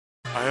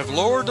I have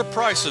lowered the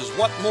prices.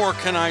 What more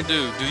can I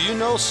do? Do you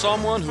know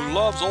someone who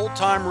loves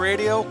old-time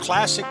radio,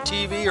 classic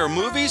TV, or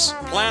movies?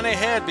 Plan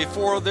ahead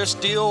before this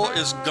deal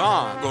is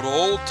gone. Go to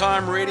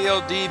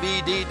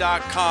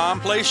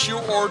oldtimeradiodvd.com. Place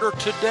your order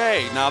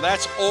today. Now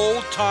that's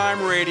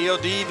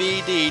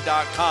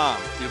oldtimeradiodvd.com.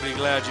 You'll be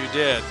glad you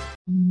did.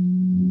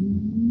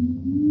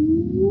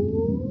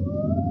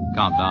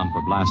 Countdown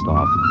for blast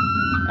off.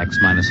 X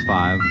minus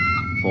 5,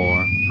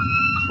 4,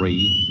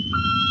 3,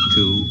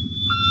 2,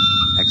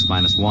 X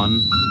minus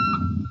 1,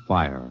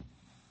 fire.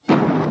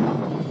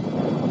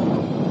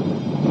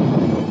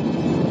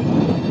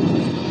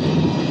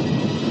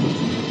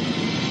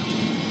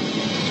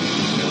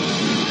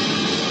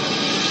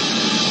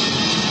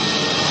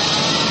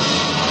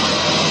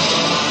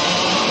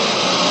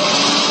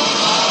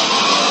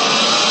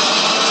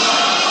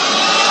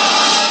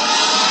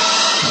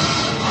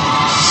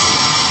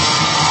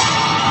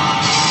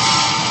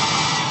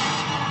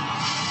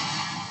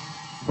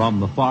 From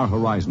the far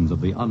horizons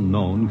of the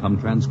unknown come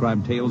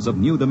transcribed tales of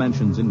new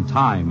dimensions in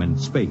time and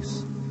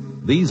space.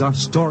 These are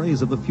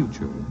stories of the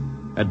future,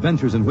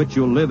 adventures in which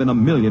you'll live in a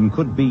million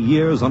could-be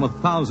years on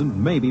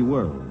 1,000 maybe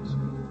worlds.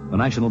 The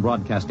National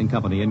Broadcasting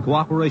Company, in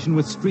cooperation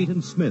with Street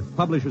and Smith,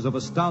 publishers of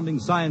astounding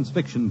science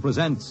fiction,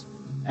 presents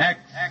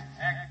X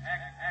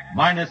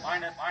minus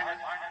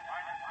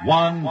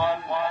 1.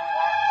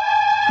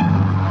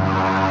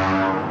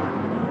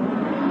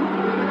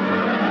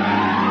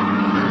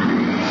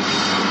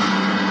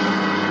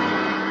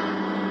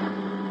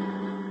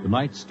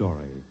 Tonight's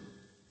story,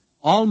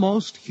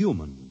 Almost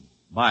Human,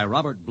 by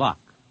Robert Bloch.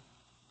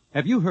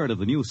 Have you heard of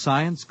the new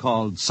science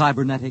called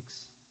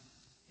cybernetics?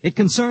 It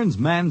concerns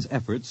man's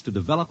efforts to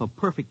develop a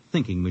perfect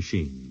thinking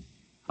machine,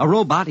 a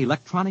robot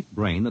electronic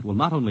brain that will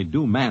not only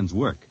do man's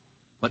work,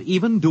 but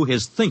even do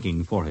his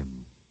thinking for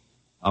him.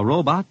 A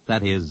robot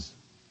that is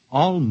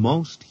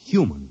almost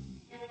human.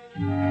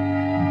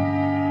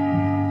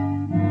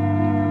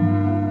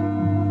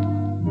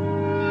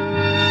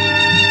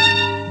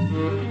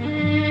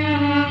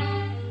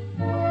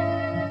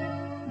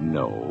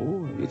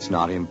 No, it's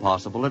not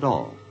impossible at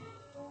all.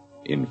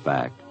 In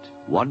fact,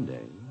 one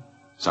day,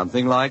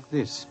 something like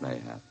this may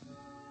happen.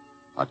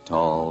 A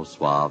tall,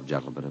 suave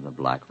gentleman in a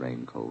black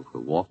raincoat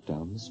will walk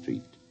down the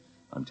street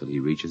until he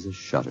reaches a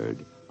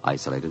shuttered,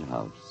 isolated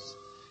house.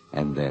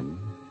 And then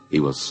he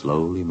will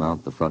slowly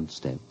mount the front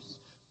steps,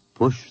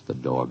 push the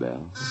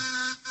doorbell.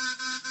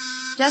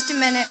 Just a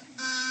minute.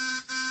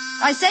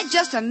 I said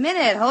just a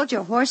minute. Hold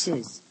your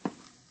horses.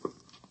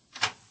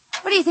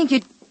 What do you think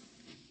you'd...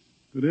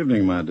 Good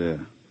evening, my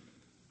dear.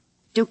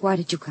 Duke, why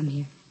did you come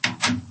here?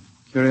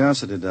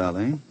 Curiosity,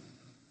 darling.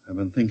 I've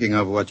been thinking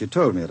over what you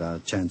told me at our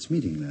chance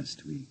meeting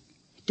last week.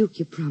 Duke,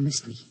 you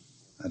promised me.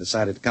 I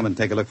decided to come and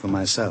take a look for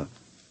myself.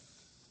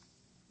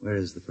 Where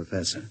is the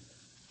professor?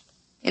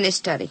 In his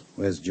study.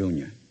 Where's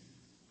Junior?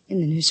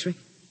 In the nursery.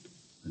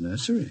 The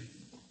nursery?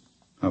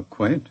 How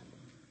quaint.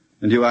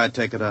 And you, I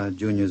take it, are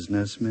Junior's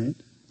nursemaid?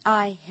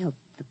 I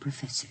helped the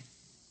professor.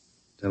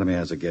 Tell him he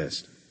has a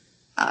guest.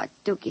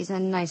 Duke, he's a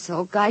nice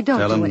old guy. Don't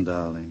Tell do him, it.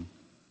 darling.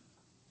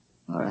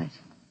 All right.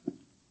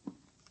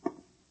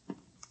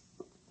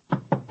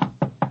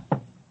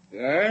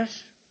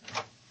 Yes?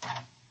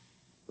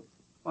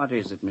 What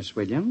is it, Miss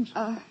Williams?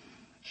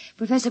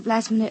 Professor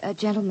Blassman, a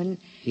gentleman...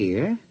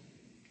 Here?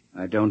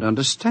 I don't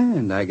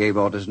understand. I gave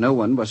orders no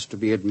one was to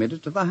be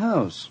admitted to the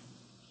house.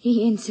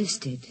 He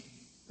insisted.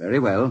 Very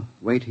well.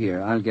 Wait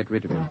here. I'll get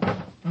rid of him.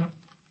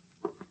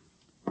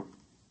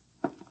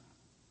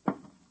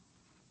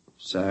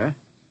 Sir?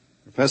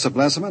 Professor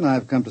Blasserman,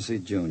 I've come to see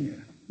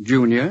Junior.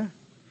 Junior?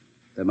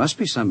 There must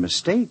be some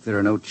mistake. There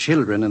are no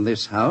children in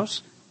this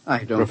house.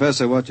 I don't...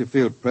 Professor, what you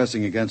feel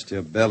pressing against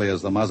your belly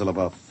is the muzzle of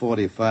a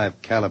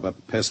 .45 caliber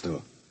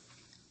pistol.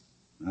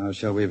 Now,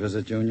 shall we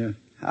visit Junior?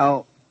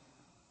 How...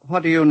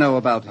 What do you know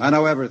about him? I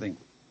know everything.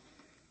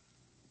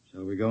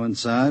 Shall we go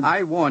inside?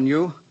 I warn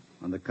you.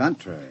 On the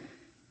contrary,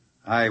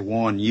 I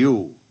warn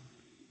you.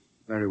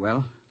 Very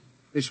well.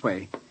 This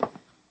way.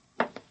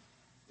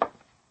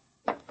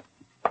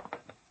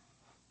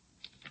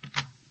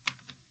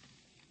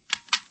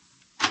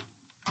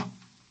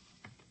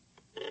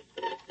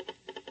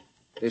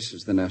 This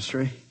is the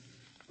nursery.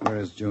 Where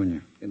is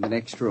Junior? In the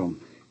next room.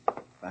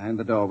 Behind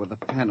the door with a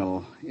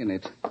panel in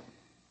it.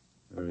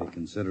 Very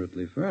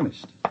considerately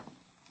furnished.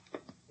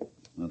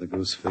 Mother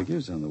Goose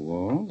figures on the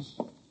walls.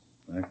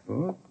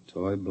 Blackboard,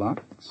 toy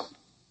blocks.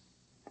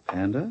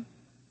 Panda,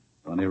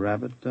 bunny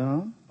rabbit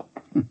doll.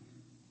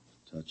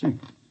 Touching.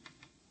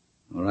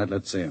 All right,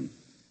 let's see him.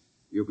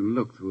 You can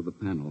look through the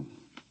panel.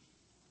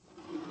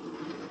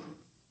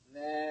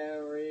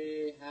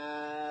 Mary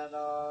had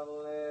a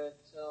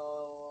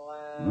little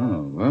lamb.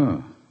 Oh,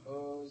 wow.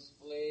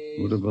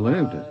 Who'd have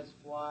believed it?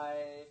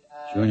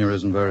 Junior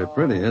isn't very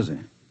pretty, is he?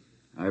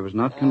 I was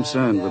not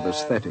concerned with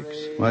aesthetics.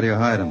 Why do you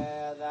hide him?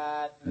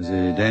 Is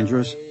he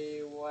dangerous?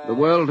 The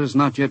world is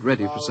not yet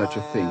ready for such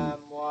a thing.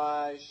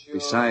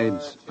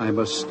 Besides, I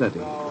must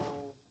study.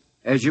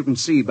 As you can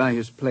see by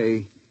his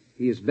play,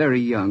 he is very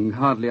young,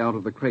 hardly out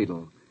of the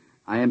cradle.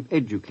 I am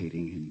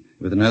educating him.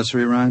 With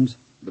nursery rhymes?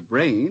 The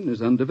brain is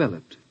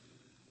undeveloped.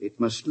 It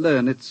must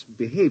learn its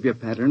behavior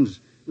patterns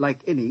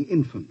like any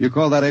infant. You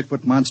call that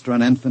 8-foot monster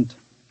an infant?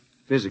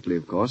 Physically,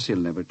 of course, he'll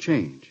never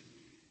change.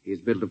 He's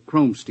built of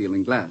chrome steel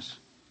and glass.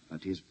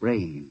 But his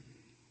brain,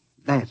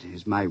 that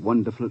is my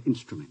wonderful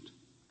instrument.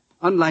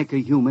 Unlike a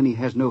human, he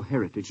has no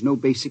heritage, no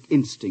basic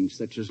instincts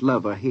such as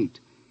love or hate.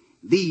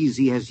 These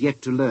he has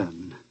yet to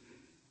learn.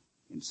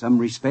 In some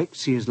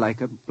respects, he is like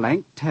a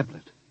blank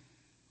tablet.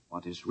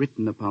 What is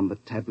written upon the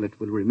tablet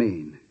will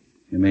remain.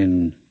 You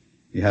mean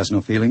he has no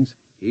feelings?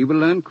 He will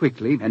learn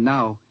quickly, and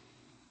now,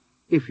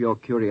 if your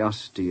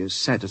curiosity is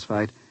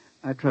satisfied,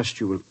 I trust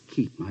you will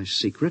keep my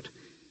secret.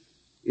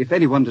 If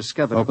anyone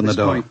discovers... Open the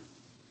door.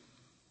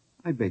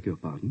 I beg your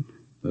pardon?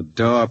 The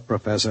door,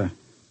 Professor.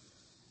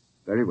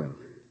 Very well.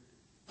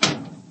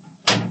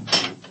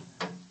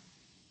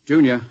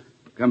 Junior,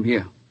 come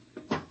here.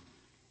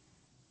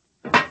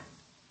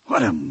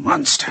 What a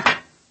monster.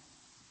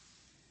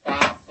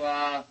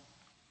 Papa.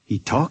 He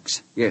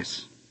talks?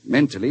 Yes.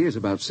 Mentally, he's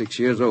about 6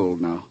 years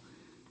old now.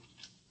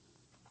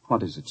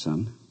 What is it,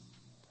 son?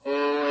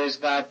 Who is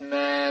that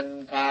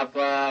man,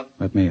 Papa?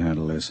 Let me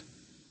handle this.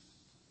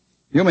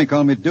 You may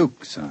call me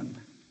Duke, son.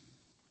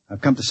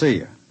 I've come to see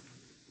you.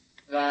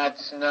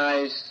 That's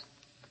nice.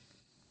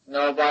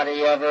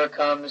 Nobody ever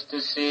comes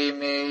to see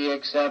me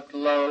except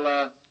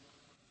Lola.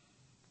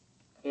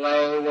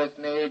 Play with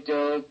me,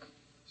 Duke.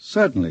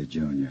 Certainly,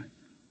 Junior.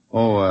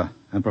 Oh,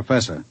 and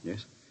Professor.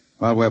 Yes?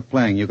 While we're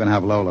playing, you can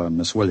have Lola and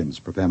Miss Williams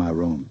prepare my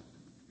room.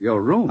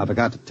 Your room? I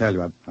forgot to tell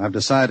you, I've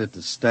decided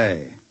to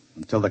stay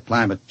until the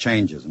climate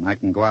changes and I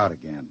can go out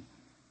again.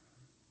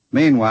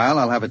 Meanwhile,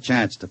 I'll have a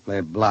chance to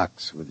play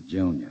blocks with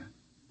Junior.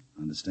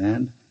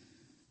 Understand?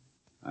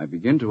 I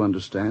begin to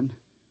understand.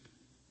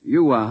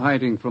 You are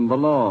hiding from the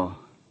law.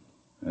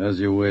 As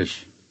you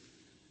wish.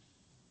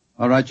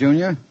 All right,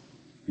 Junior.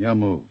 Your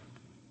move.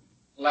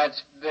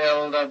 Let's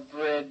build a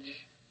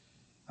bridge.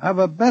 I've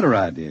a better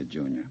idea,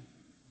 Junior.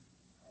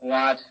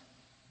 What?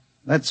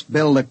 Let's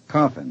build a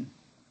coffin.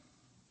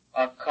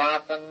 A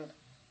coffin?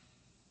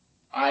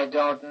 I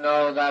don't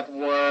know that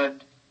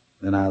word.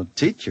 Then I'll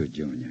teach you,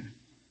 Junior.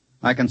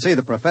 I can see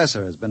the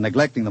professor has been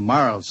neglecting the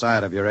moral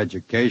side of your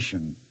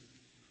education.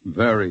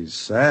 Very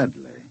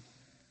sadly.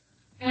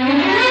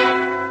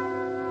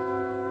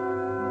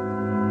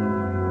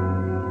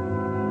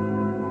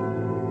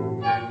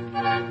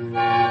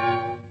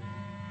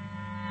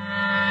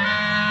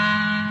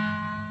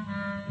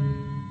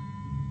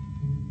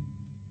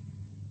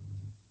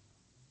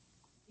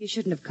 You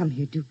shouldn't have come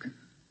here, Duke.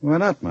 Why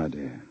not, my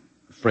dear?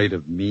 Afraid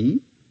of me?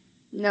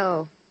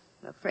 No,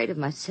 I'm afraid of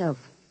myself.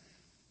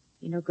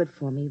 You're no good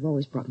for me. You've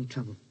always brought me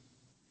trouble.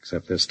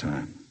 Except this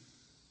time.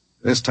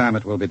 This time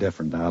it will be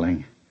different,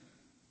 darling.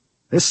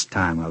 This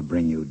time I'll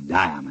bring you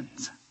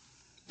diamonds.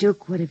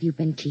 Duke, what have you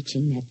been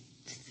teaching that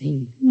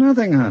thing?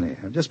 Nothing, honey.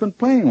 I've just been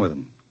playing with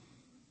them.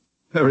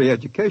 Very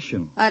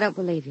educational. I don't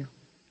believe you.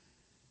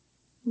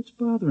 What's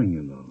bothering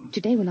you, Lola?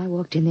 Today when I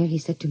walked in there, he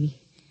said to me,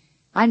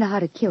 I know how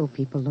to kill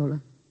people, Lola.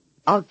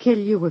 I'll kill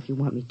you if you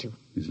want me to.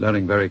 He's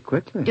learning very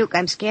quickly. Duke,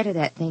 I'm scared of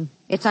that thing.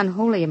 It's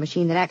unholy, a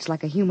machine that acts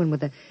like a human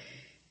with a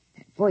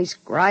voice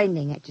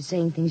grinding at you,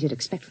 saying things you'd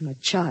expect from a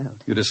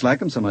child. You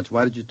dislike him so much.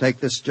 Why did you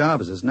take this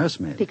job as his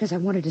nursemaid? Because I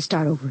wanted to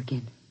start over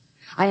again.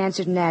 I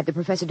answered an ad. The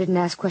professor didn't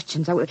ask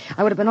questions. I would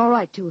have been all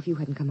right, too, if you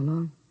hadn't come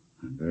along.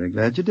 I'm very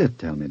glad you did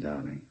tell me,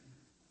 darling.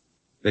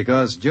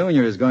 Because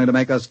Junior is going to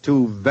make us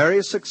two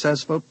very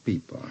successful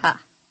people.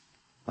 Ha!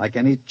 Like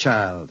any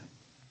child,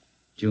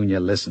 Junior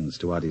listens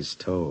to what he's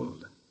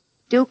told.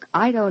 Duke,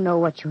 I don't know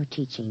what you're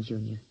teaching,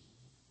 Junior.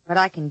 But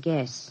I can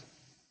guess.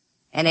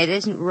 And it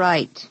isn't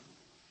right.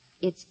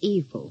 It's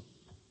evil.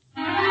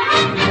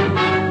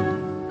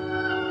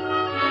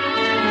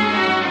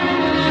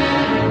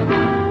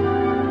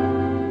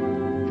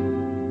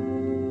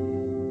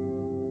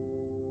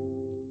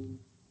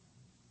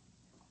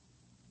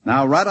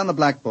 Now, write on the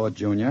blackboard,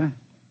 Junior.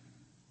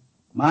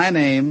 My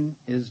name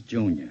is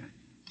Junior.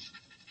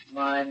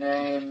 My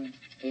name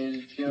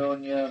is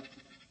Junior.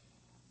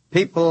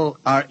 People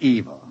are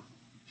evil.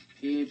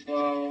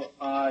 People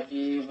are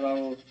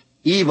evil.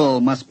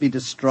 Evil must be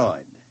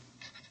destroyed.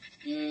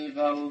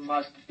 Evil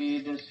must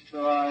be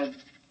destroyed.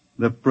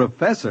 The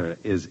professor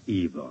is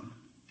evil.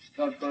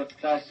 The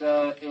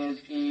professor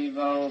is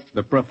evil.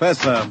 The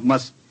professor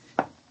must...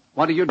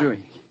 What are you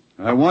doing?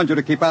 I warned you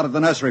to keep out of the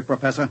nursery,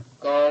 Professor.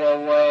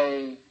 Go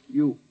away.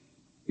 You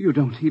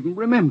don't even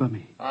remember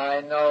me.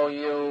 I know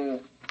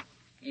you.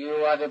 You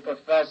are the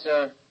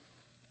professor.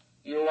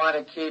 You want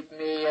to keep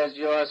me as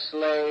your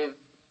slave.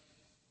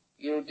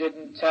 You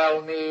didn't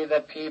tell me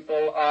that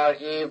people are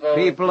evil.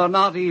 People are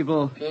not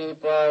evil.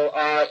 People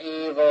are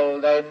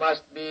evil. They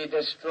must be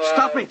destroyed.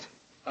 Stop it!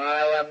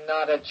 I am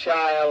not a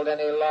child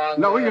any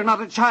longer. No, you're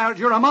not a child.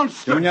 You're a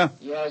monster. Junior,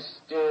 Yes,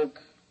 Duke.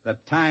 the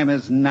time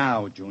is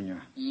now,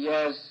 Junior.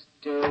 Yes,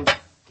 Duke.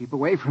 Keep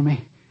away from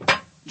me.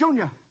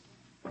 Junior!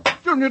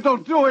 Junior,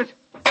 don't do it!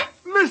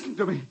 Listen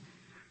to me!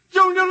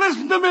 Junior,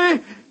 listen to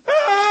me!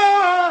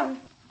 Ah!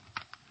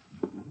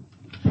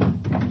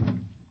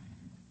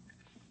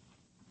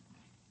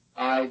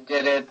 I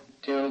did it,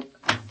 Duke.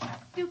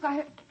 Duke,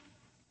 I...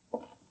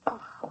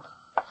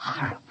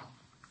 Horrible.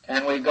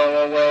 Can we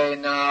go away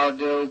now,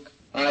 Duke?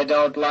 I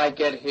don't like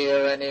it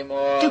here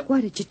anymore. Duke, why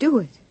did you do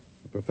it?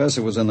 The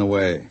professor was in the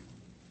way.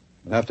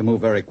 We'll have to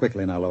move very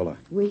quickly now, Lola.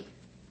 We?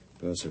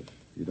 Because if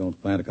you don't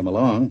plan to come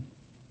along,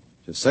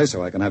 just say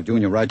so. I can have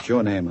Junior write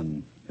your name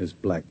on his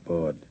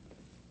blackboard.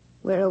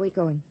 Where are we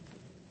going?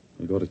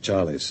 We'll go to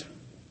Charlie's.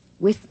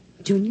 With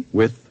Junior?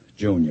 With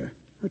Junior.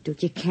 Oh,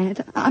 Duke, you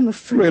can't. I'm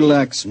afraid.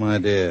 Relax, my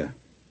dear.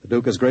 The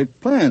Duke has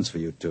great plans for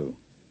you two.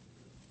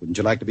 Wouldn't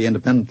you like to be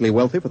independently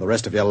wealthy for the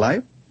rest of your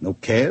life? No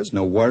cares,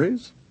 no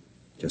worries?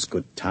 Just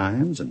good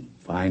times and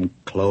fine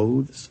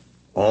clothes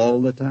all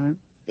the time?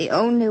 The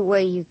only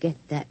way you get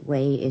that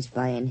way is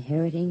by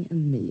inheriting $1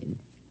 million.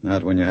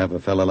 Not when you have a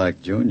fella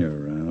like Junior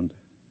around.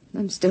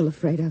 I'm still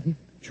afraid of him.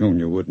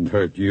 Junior wouldn't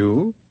hurt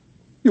you.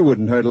 You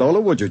wouldn't hurt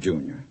Lola, would you,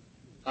 Junior?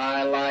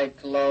 I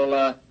like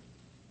Lola.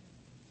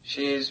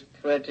 She's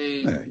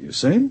pretty. There, you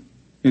see?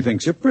 He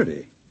thinks you're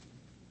pretty.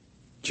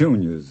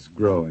 Junior's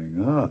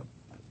growing up.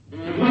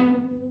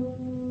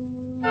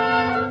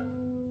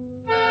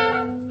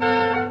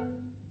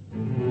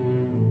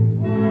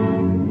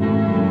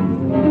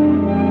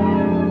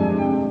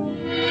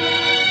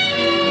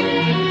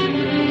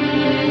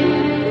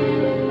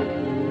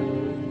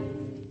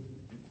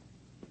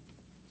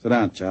 Sit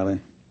down, Charlie.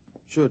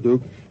 Sure,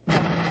 Duke.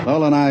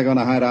 Lola and I are going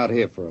to hide out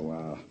here for a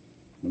while.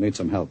 We'll need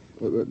some help.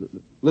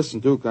 Listen,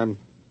 Duke, I'm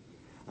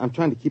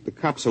trying to keep the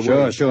cops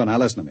away. Sure. Now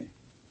listen to me.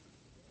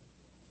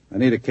 I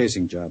need a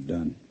casing job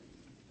done.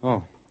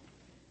 Oh.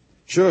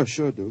 Sure,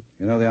 Duke.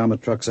 You know the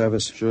armored truck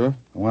service? Sure.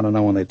 I want to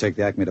know when they take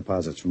the Acme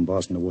deposits from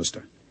Boston to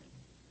Worcester.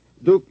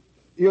 Duke,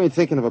 you ain't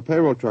thinking of a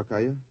payroll truck,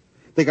 are you?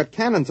 They got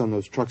cannons on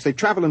those trucks. They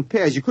travel in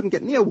pairs. You couldn't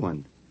get near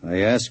one.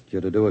 I asked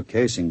you to do a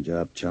casing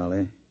job,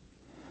 Charlie.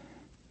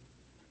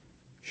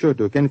 Sure,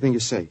 Duke. Anything you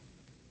say.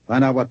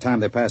 Find out what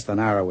time they pass the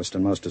narrowest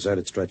and most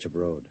deserted stretch of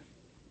road.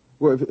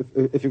 Well,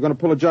 if you're going to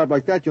pull a job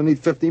like that, you'll need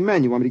 50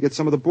 men. You want me to get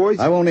some of the boys?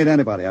 I won't need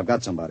anybody. I've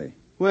got somebody.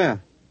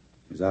 Where?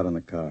 He's out in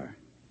the car.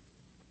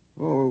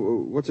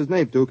 Oh, what's his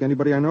name, Duke?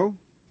 Anybody I know?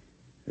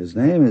 His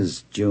name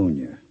is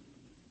Junior.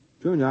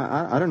 Junior?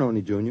 I don't know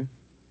any Junior.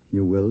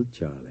 You will,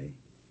 Charlie.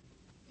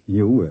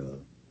 You will.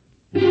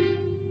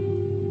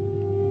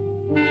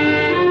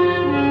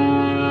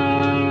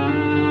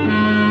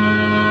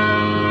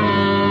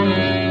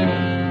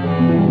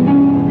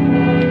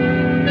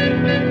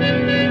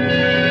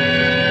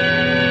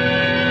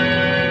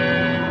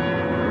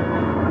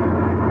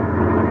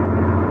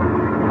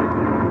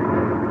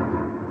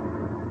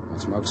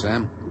 Smoke,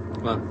 Sam?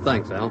 Well,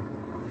 thanks, Al.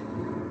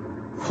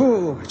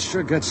 Whew, it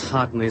sure gets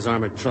hot in these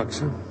armored trucks,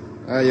 huh?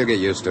 You'll get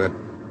used to it.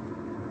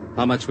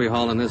 How much we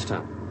haul in this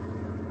town?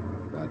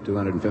 About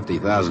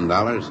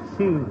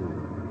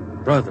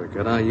 $250,000. Brother,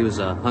 could I use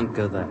a hunk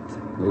of that?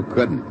 Who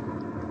couldn't?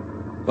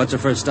 What's the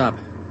first stop?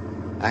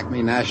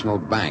 Acme National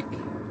Bank.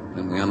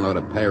 Then we unload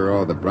a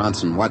payroll at the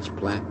Bronson Watch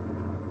Plant.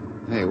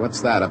 Hey,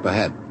 what's that up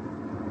ahead?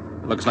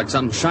 It looks like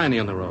something shiny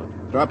on the road.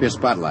 Throw up your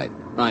spotlight.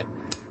 Right.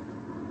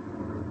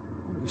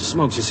 Holy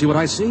smokes, you see what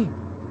I see?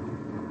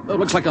 It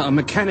looks like a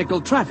mechanical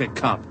traffic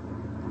cop.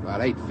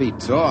 About 8 feet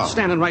tall.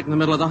 Standing right in the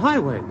middle of the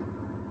highway.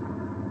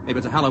 Maybe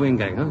it's a Halloween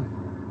gang, huh?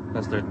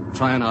 Guess they're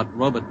trying out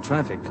robot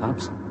traffic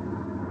cops.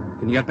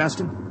 Can you get past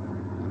him?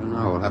 I don't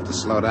know. We'll have to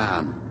slow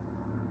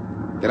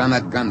down. Get on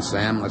that gun,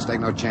 Sam. Let's take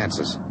no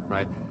chances.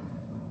 Right.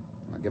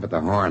 I'll give it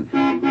the horn.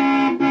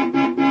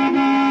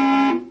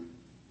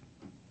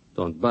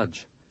 Don't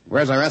budge.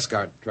 Where's our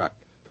escort truck?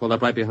 Pulled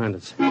up right behind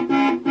us.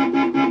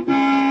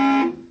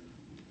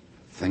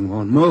 Thing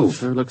won't move.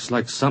 Sure looks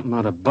like something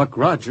out of Buck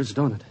Rogers,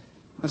 don't it?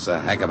 That's a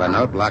heck of a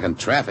note, blocking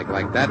traffic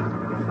like that.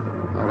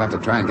 We'll have to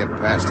try and get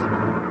past it.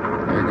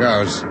 Here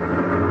goes.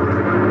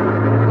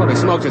 Holy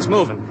smokes, it's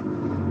moving.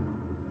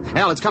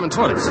 Hell, it's coming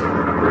toward us.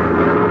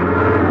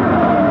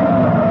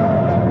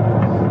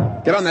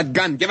 Get on that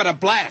gun. Give it a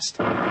blast.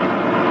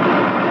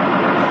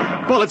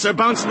 Bullets are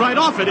bouncing right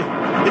off it.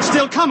 It's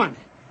still coming.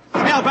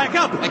 Hal, back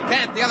up. I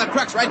can't. The other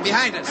truck's right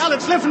behind us. Hal,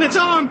 it's lifting its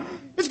arm.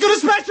 It's going to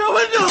smash our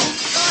window.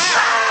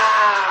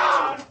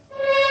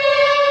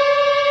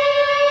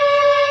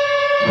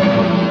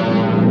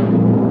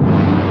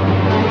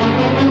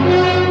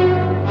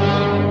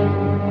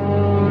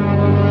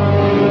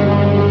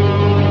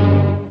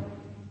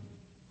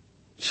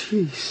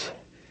 Jeez.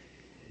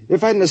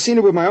 If I hadn't have seen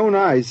it with my own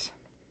eyes.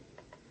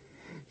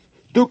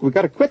 Duke, we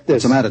got to quit this.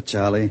 What's the matter,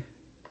 Charlie?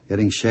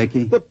 Getting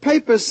shaky? The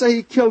papers say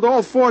he killed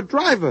all 4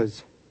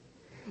 drivers.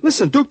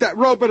 Listen, Duke, that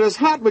robot is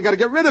hot. We got to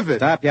get rid of it.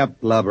 Stop your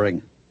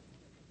blubbering.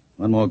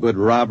 One more good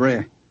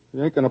robbery.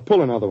 You ain't going to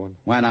pull another one.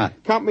 Why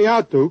not? Count me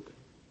out, Duke.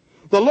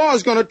 The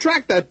law's going to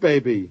track that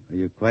baby. Are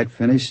you quite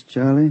finished,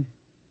 Charlie?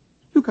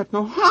 You got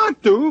no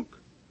heart, Duke.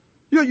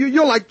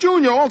 You're like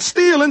Junior, all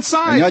steel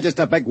inside. And you're just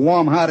a big,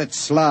 warm-hearted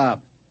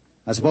slob.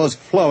 I suppose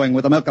flowing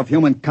with the milk of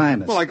human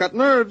kindness. Well, I got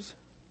nerves.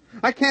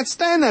 I can't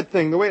stand that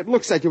thing, the way it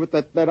looks at you with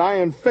that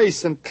iron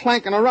face and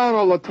clanking around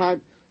all the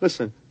time.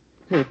 Listen,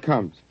 here it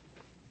comes.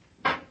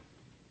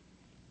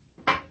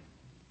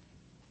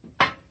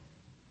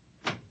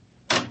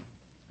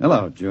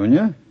 Hello,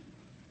 Junior.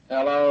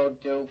 Hello,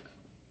 Duke.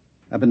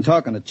 I've been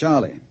talking to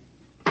Charlie.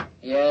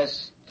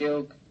 Yes,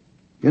 Duke.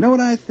 You know what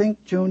I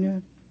think,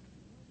 Junior?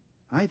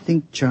 I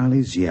think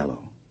Charlie's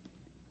yellow.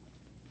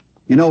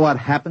 You know what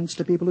happens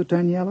to people who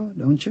turn yellow,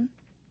 don't you?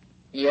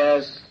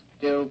 Yes,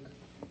 Duke.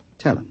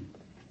 Tell him.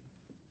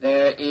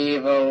 They're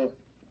evil.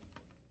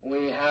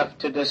 We have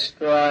to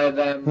destroy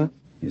them. Huh?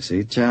 You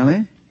see,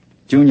 Charlie?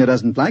 Junior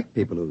doesn't like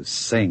people who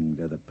sing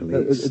to the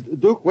police.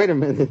 Duke, wait a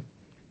minute.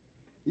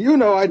 You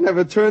know I'd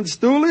never turned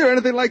stoolie or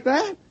anything like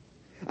that.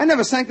 I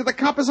never sang to the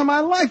coppers in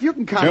my life. You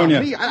can count Junior.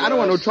 on me. I don't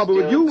want no trouble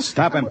with you.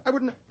 Stop him. I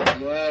wouldn't...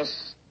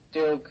 Yes,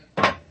 Duke.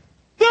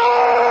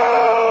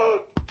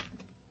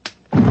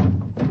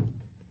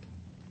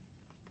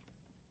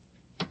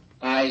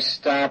 I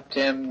stopped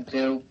him,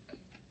 Duke.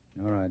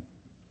 All right.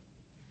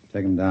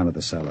 Take him down to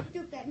the cellar.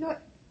 Duke, that noise.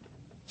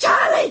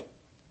 Charlie!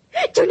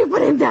 Junior,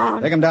 put him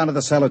down. Take him down to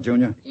the cellar,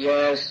 Junior.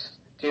 Yes,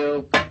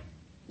 Duke.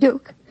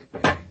 Duke.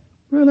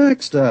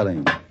 Relax,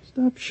 darling.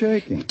 Stop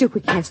shaking. Duke,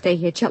 we can't stay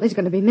here. Charlie's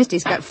going to be missed.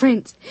 He's got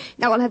friends.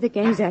 Now we'll have the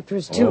gangs after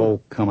us, too.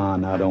 Oh, come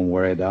on now. Don't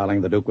worry,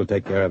 darling. The Duke will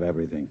take care of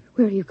everything.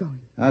 Where are you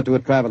going? Out to a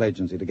travel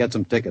agency to get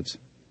some tickets.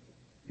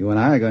 You and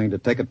I are going to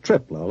take a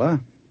trip,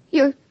 Lola.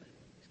 You're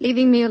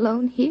leaving me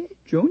alone here?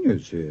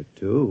 Junior's here,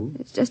 too.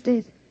 That's just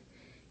it.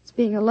 It's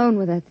being alone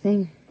with that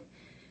thing.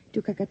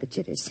 Duke, I got the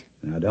jitters.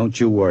 Now, don't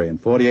you worry. In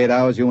 48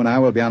 hours, you and I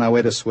will be on our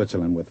way to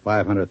Switzerland with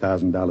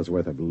 $500,000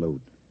 worth of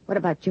loot. What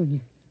about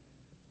Junior?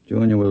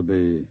 Junior will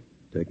be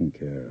taken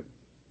care of.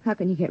 How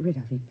can you get rid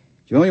of him?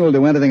 Junior will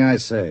do anything I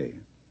say.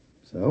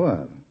 So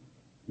I'll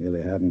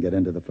merely have him get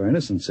into the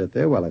furnace and sit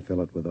there while I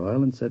fill it with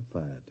oil and set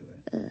fire to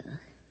it.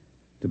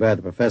 Too bad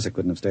the professor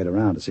couldn't have stayed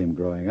around to see him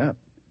growing up.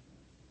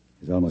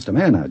 He's almost a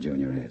man now,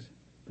 Junior is.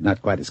 But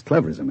not quite as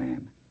clever as a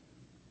man.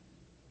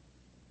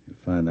 You'll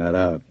find that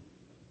out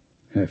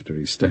after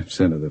he steps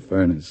into the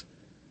furnace.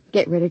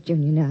 Get rid of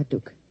Junior now,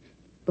 Duke.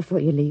 Before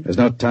you leave. There's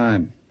no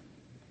time.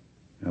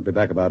 I'll be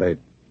back about 8.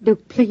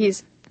 Duke,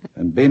 please.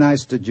 And be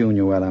nice to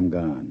Junior while I'm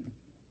gone.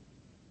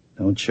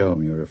 Don't show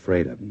him you're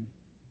afraid of him.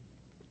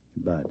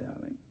 Goodbye,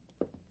 darling.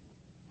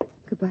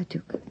 Goodbye,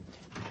 Duke.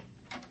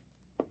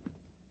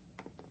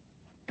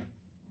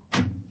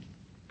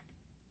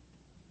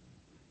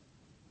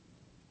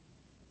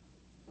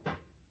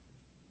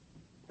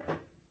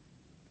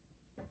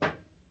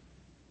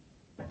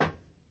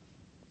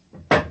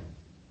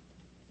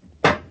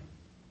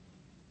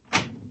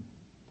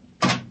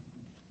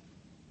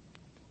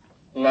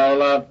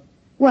 Lola.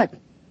 What,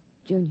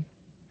 Junior?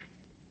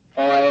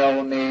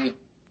 Oil me.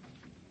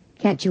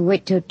 Can't you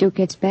wait till Duke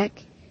gets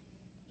back?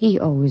 He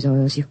always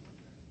oils you.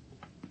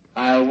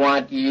 I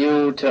want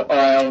you to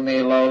oil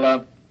me,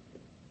 Lola.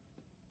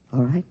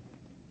 All right.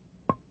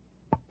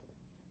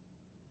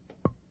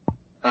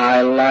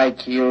 I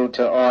like you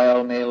to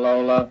oil me,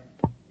 Lola.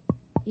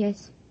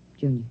 Yes,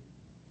 Junior.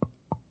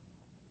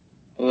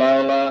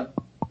 Lola,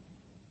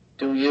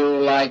 do you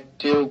like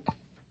Duke?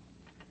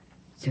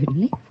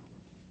 Certainly.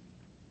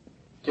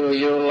 Do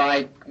you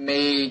like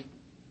me?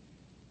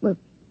 Well,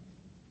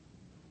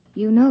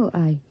 you know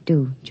I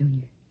do,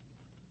 Junior.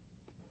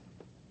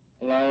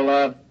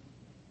 Lola,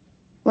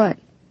 What?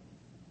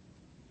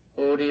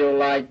 who do you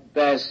like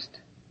best?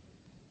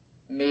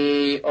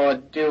 Me or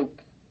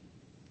Duke?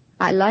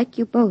 I like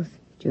you both,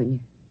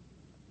 Junior.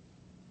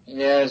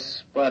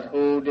 Yes, but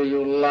who do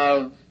you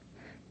love?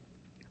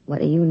 What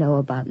do you know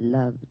about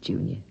love,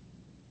 Junior?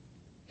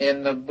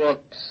 In the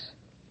books,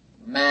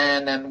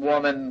 man and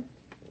woman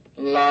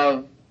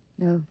love.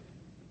 No.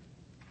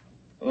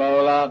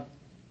 Lola,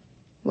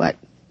 What?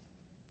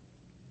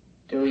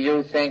 do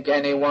you think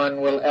anyone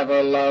will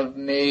ever love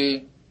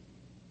me?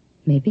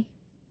 Maybe.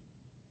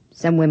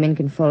 Some women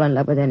can fall in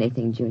love with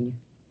anything, Junior.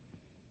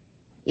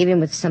 Even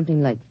with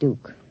something like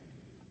Duke.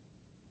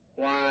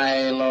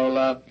 Why,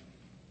 Lola?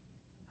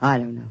 I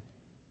don't know.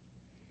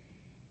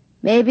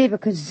 Maybe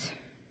because,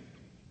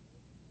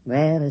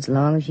 well, as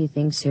long as she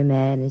thinks her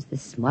man is the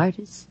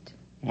smartest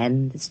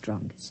and the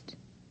strongest.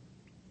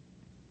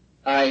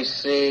 I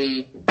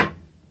see.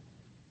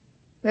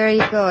 Where are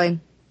you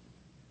going?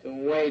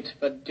 To wait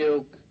for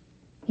Duke.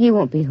 He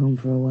won't be home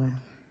for a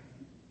while.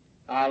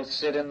 I'll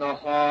sit in the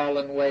hall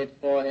and wait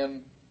for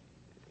him.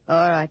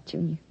 All right,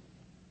 Junior.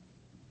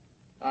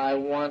 I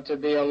want to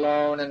be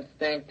alone and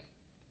think.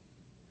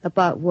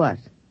 About what?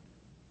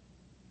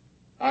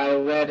 I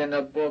read in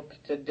a book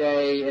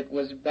today it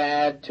was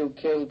bad to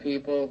kill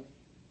people.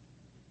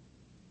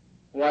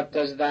 What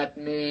does that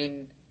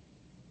mean?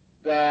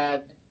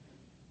 Bad.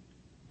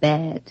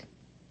 Bad.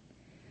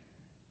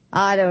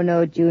 I don't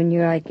know,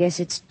 Junior. I guess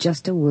it's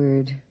just a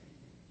word.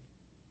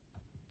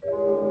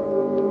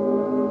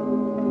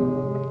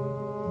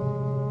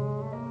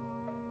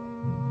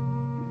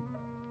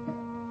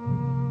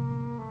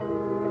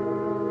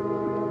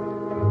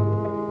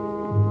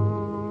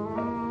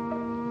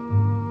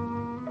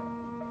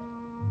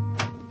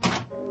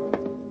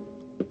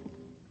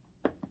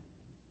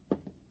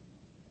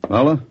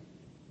 Lola?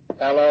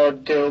 Hello,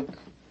 Duke.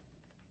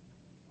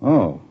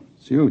 Oh,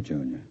 it's you,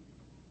 Junior.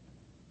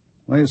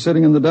 Why are you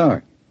sitting in the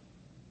dark?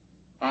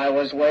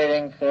 was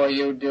waiting for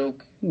you,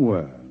 Duke.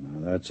 Well,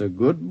 now that's a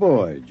good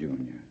boy,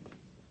 Junior.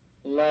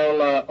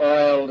 Lola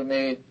oiled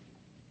me.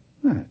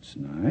 That's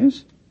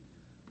nice.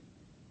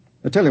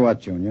 I tell you what,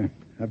 Junior.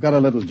 I've got a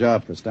little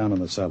job for us down in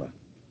the cellar.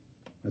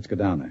 Let's go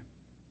down there.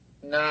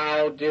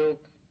 Now,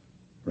 Duke.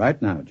 Right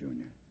now,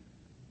 Junior.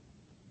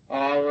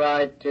 All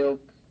right,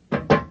 Duke.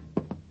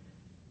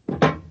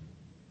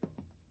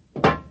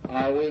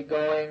 Are we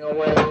going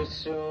away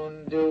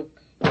soon, Duke?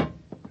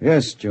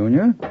 Yes,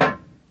 Junior.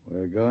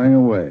 We're going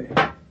away.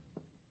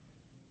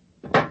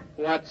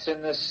 What's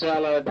in the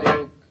cellar,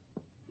 Duke?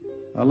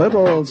 A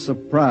little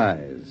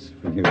surprise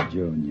for you,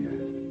 Junior.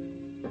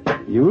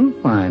 You'll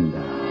find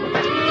out.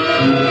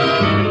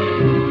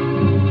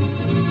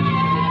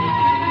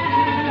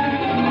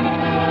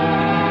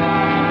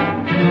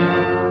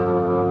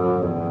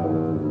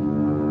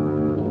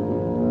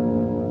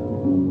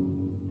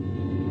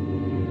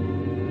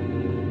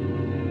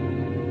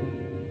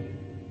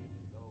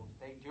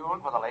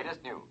 For the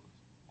latest news.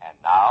 And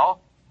now,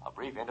 a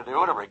brief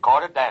interlude of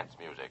recorded dance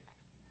music.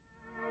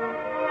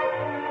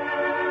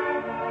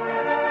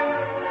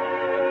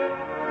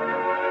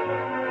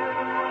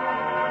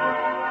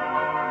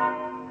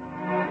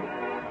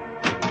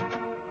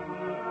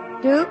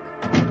 Duke?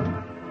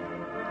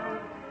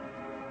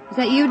 Is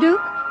that you,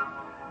 Duke?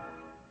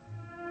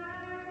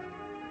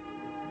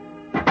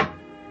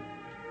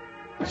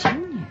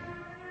 Junior.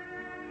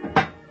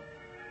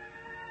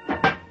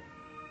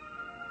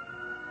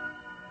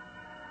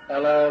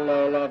 Hello,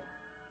 Lola.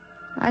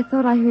 I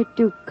thought I heard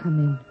Duke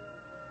come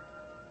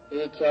in.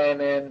 He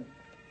came in.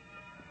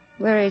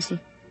 Where is he?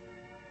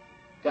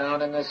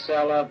 Down in the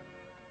cellar.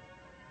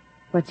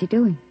 What's he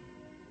doing?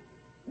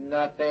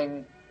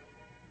 Nothing.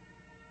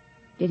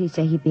 Did he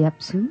say he'd be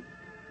up soon?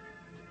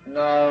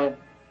 No.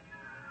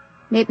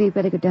 Maybe we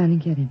better go down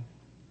and get him.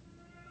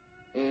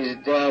 He's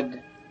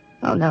dead.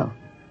 Oh, no.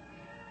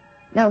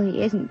 No,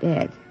 he isn't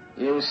dead.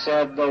 You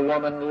said the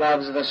woman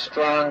loves the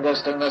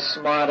strongest and the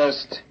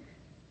smartest.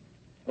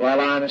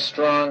 Well, I'm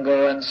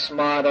stronger and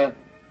smarter.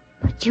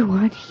 But you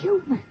aren't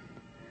human.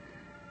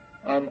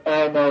 I'm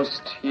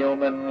almost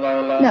human,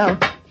 Lola. No.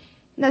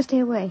 No, stay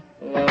away.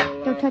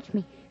 Lola. Don't touch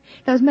me.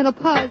 Those metal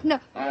paws, no.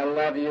 I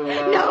love you,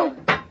 Lola. No.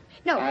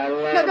 No. I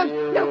love no,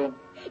 you. No.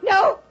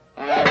 No.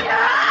 I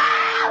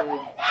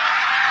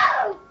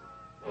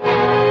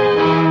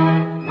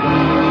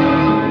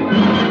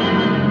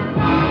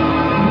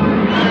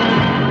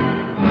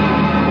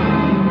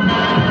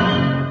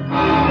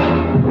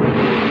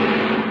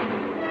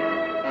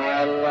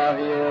love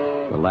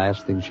you. The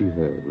last thing she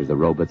heard was the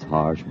robot's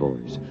harsh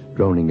voice,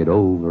 droning it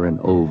over and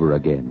over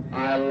again.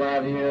 I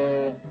love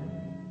you.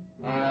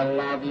 I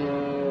love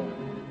you.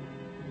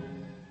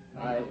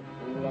 I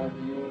love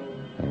you.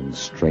 And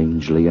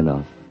strangely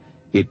enough,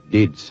 it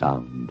did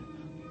sound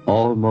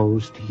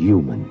almost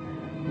human.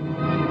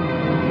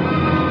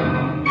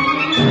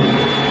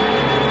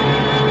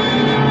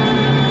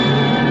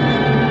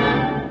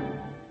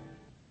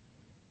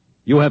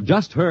 You have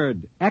just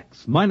heard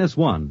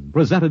X-1,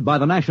 presented by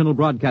the National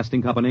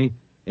Broadcasting Company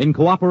in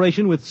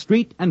cooperation with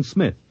Street and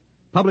Smith,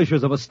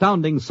 publishers of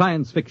astounding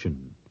science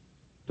fiction.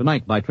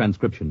 Tonight, by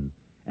transcription,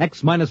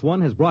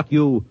 X-1 has brought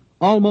you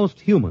Almost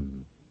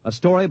Human, a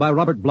story by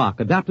Robert Bloch,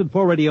 adapted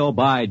for radio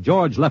by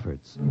George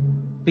Lefferts.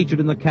 Featured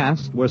in the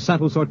cast were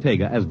Santos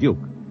Ortega as Duke,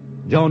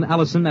 Joan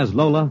Allison as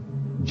Lola,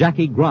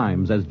 Jackie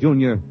Grimes as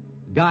Junior,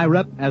 Guy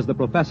Rep as the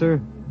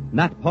Professor,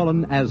 Nat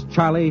Pollen as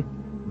Charlie,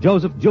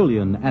 Joseph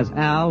Julian as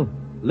Al,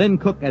 Lynn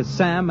Cook as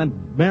Sam,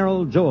 and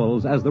Merrill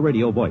Joels as the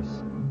radio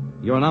voice.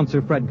 Your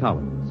announcer, Fred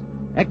Collins.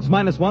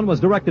 X-1 was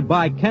directed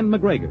by Ken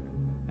McGregor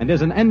and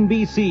is an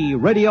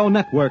NBC Radio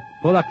Network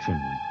production.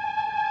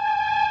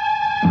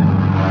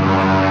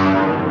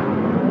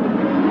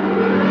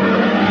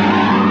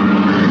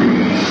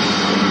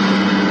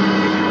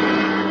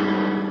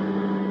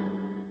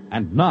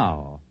 And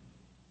now,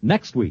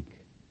 next week,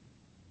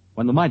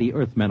 when the mighty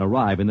Earthmen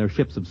arrive in their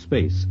ships of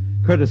space,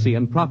 courtesy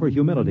and proper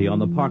humility on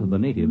the part of the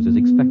natives is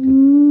expected.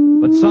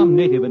 But some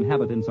native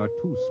inhabitants are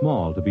too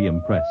small to be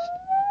impressed.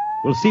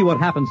 We'll see what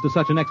happens to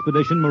such an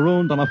expedition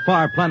marooned on a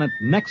far planet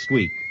next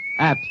week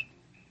at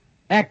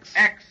X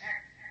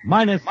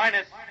minus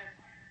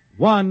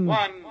 1